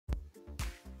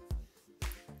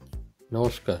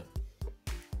নমস্কার।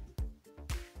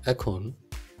 এখন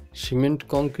সিমেন্ট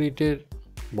কংক্রিটের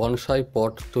বনসাই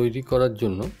পট তৈরি করার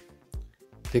জন্য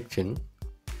দেখছেন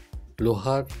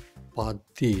লোহার পাত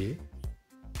দিয়ে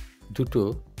দুটো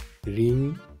রিং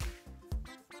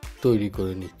তৈরি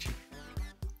করে নিচ্ছি।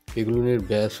 এগুলোর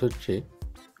ব্যাস হচ্ছে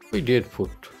ওই 1.5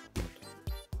 ফুট মতো।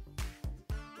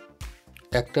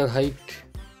 একটার হাইট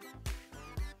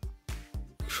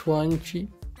 1.25 ইঞ্চি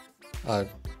আর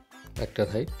একটার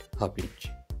হাইট 1/2 ইঞ্চি।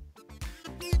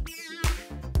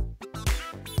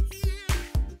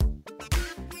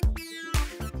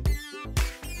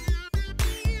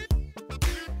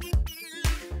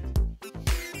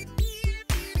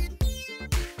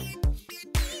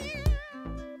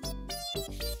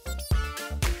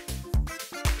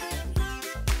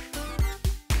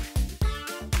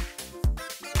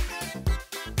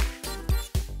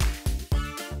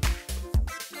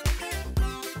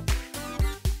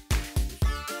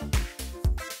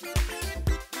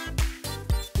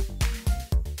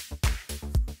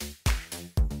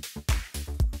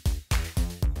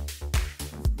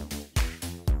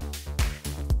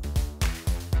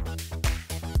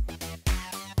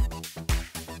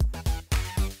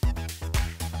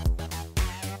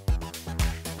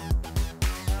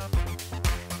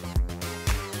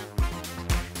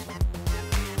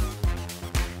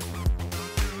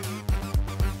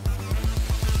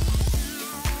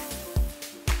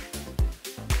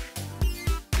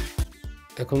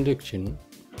 এখন দেখছেন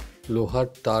লোহার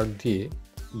তার দিয়ে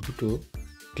দুটো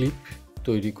ক্লিপ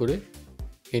তৈরি করে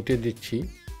এঁটে দিচ্ছি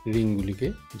রিংগুলিকে,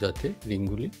 যাতে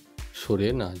রিংগুলি সরে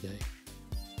না যায়।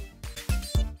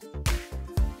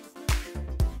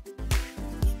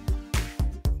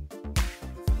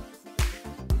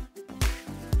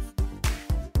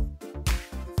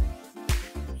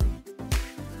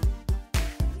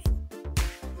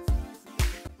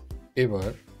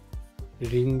 এবার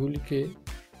রিংগুলিকে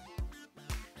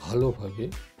ভালোভাবে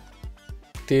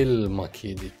তেল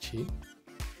মাখিয়ে দিচ্ছি।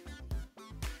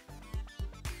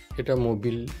 এটা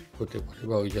মোবিল হতে পারে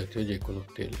বা ওই জাতীয় যে কোনো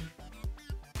তেল,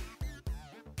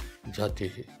 যাতে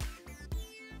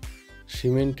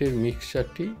সিমেন্টের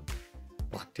মিক্সচারটি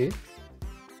পাতে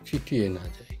ছিটিয়ে না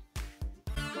যায়।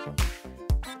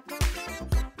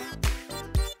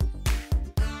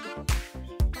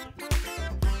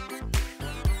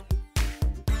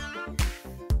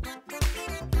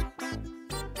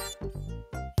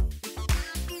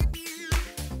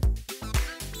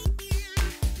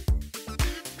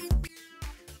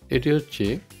 এটি হচ্ছে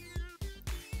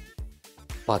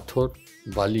পাথর,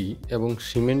 বালি এবং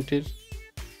সিমেন্টের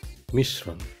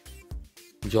মিশ্রণ।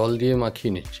 জল দিয়ে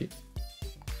মাখিয়ে নিচ্ছি।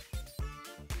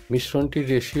 মিশ্রণটির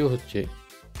রেশিও হচ্ছে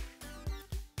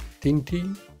 3টি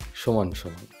সমান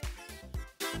সমান।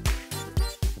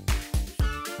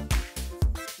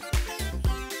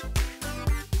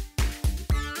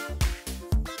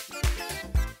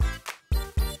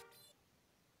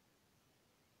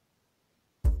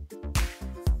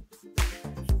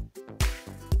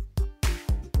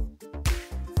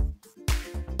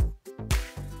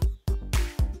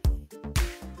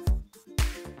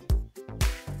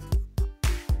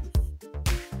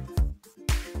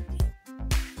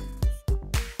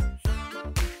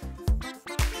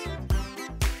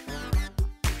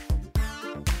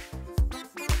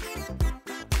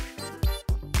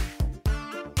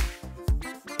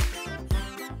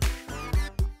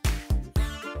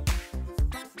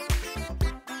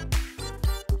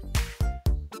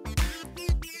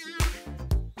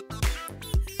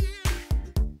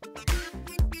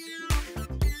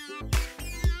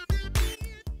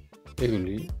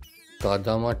 এগুলি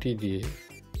কাদামাটি দিয়ে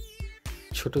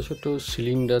ছোট ছোট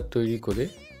সিলিন্ডার তৈরি করে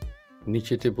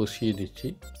নিচেতে বসিয়ে দিচ্ছি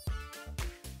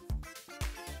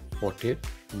পটের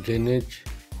ড্রেনেজ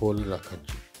হোল রাখার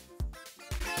জন্য।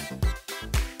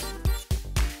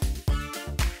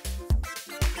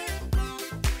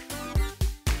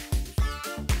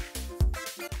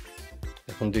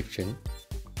 এখন দেখছেন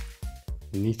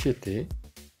নিচেতে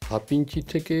 1/2 ইঞ্চি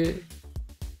থেকে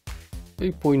ওই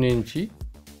 1.25 ইঞ্চি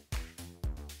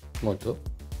মতো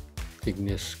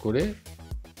থিকনেস করে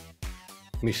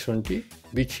মিশ্রণটি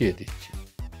বিছিয়ে দিচ্ছি।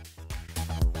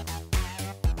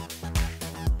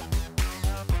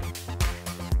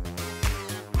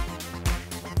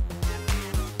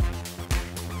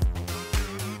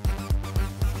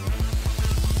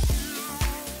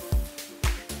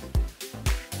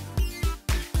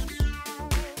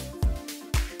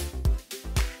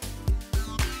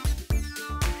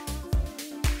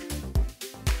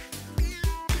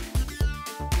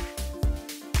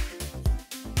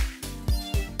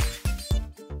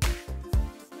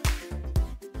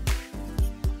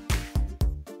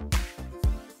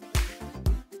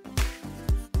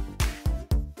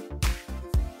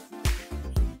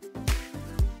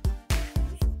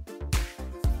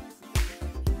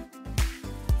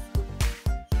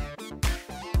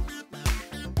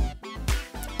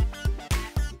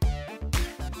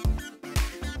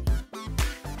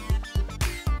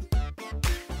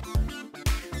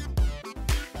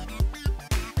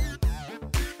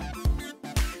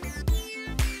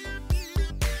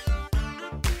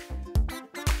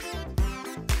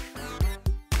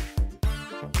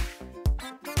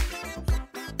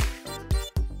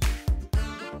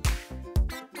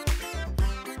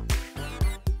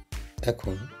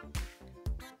 এখন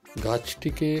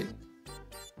গাছটিকে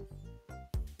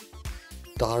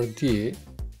তার দিয়ে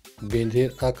বেঁধে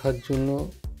রাখার জন্য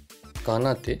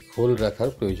কানাতে হোল রাখার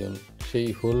প্রয়োজন। সেই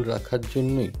হোল রাখার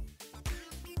জন্যই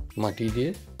মাটি দিয়ে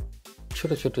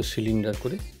ছোট ছোট সিলিন্ডার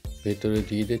করে ভেতরে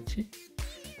দিয়ে দিচ্ছি।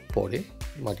 পরে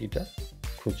মাটিটা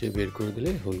খুঁজে বের করে দিলে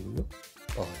হোলগুলো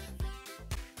পাওয়া যাবে।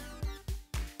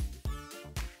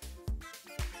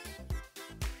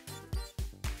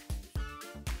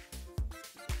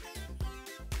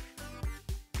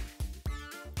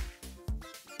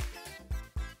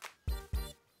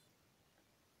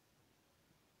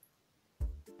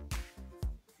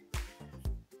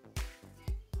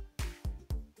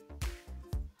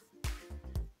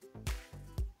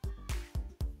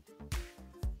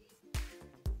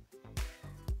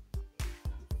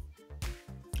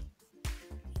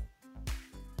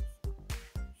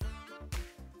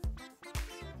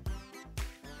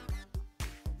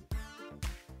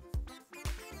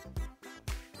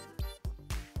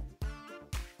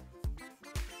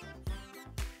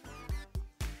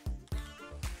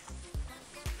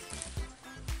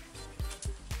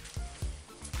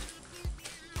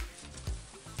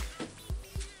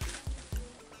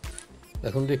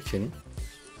 এখন দেখছেন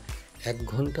 1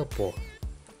 ঘন্টা পর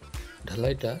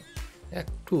ঢালাইটা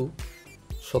একটু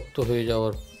শক্ত হয়ে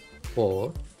যাওয়ার পর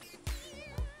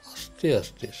আস্তে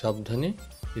আস্তে সাবধানে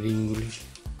রিংগুলি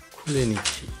খুলে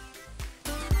নিচ্ছি।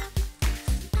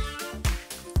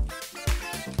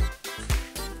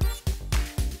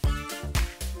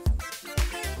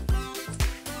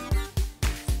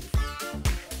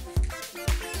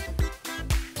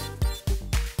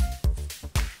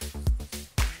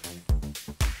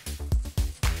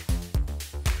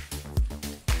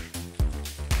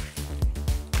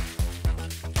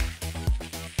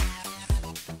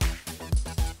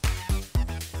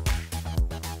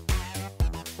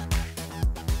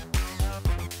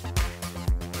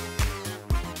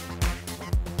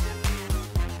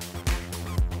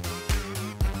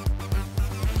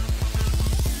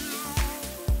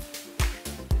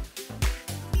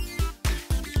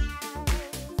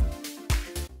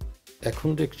 এখন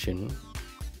দেখছেন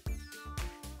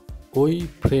ওই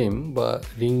ফ্রেম বা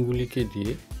রিংগুলিকে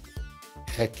দিয়ে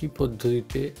একই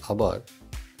পদ্ধতিতে আবার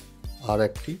আর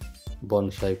একটি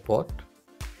বনসাই পট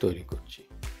তৈরি করছি।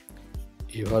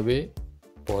 এভাবে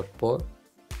পরপর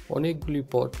অনেকগুলি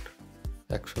পট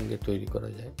একসঙ্গে তৈরি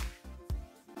করা যায়।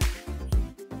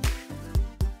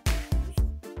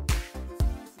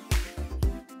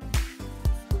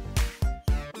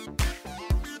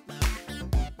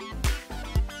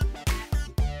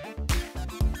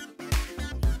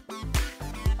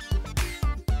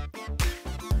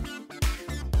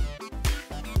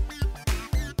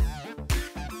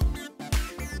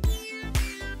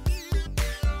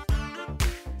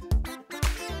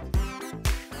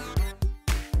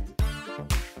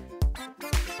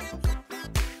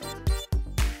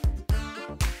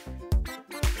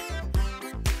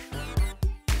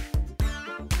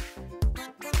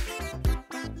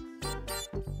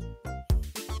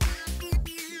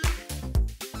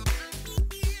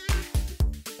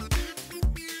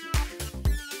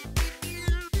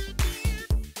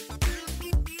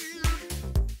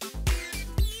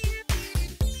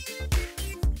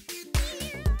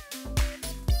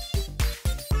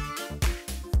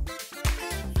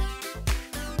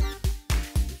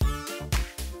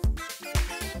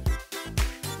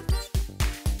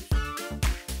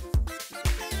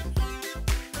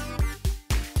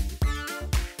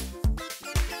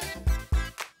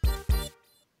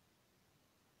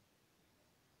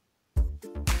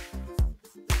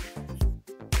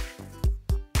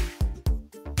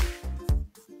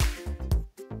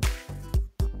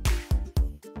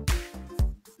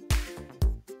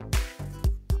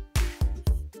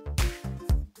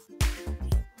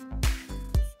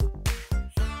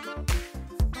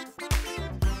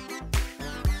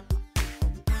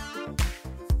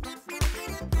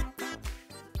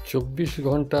 চব্বিশ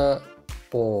ঘন্টা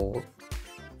পর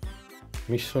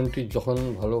মিশ্রণটি যখন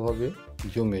ভালোভাবে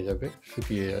জমে যাবে,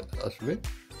 শুকিয়ে আসবে,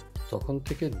 তখন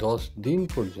থেকে 10 দিন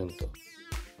পর্যন্ত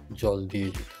জল দিয়ে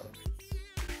যেতে হবে।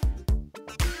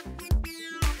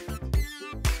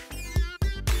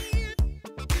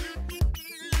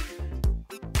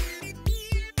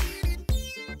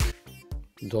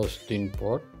 দশ দিন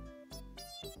পর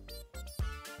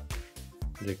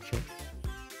দেখছেন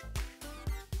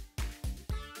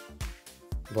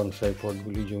বনসাই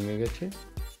পটগুলি জমে গেছে।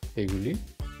 এগুলি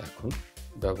এখন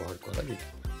ব্যবহার করা যেতে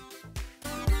পারে।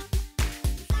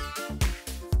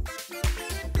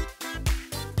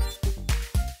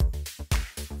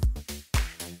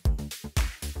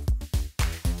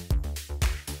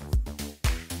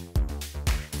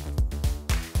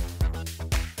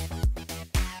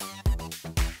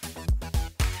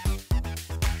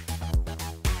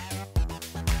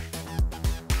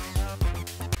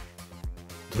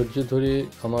 ধৈর্য ধরে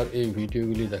আমার এই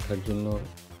ভিডিওগুলি দেখার জন্য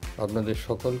আপনাদের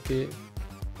সকলকে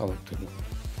আমার ধন্যবাদ।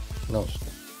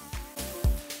 নমস্কার।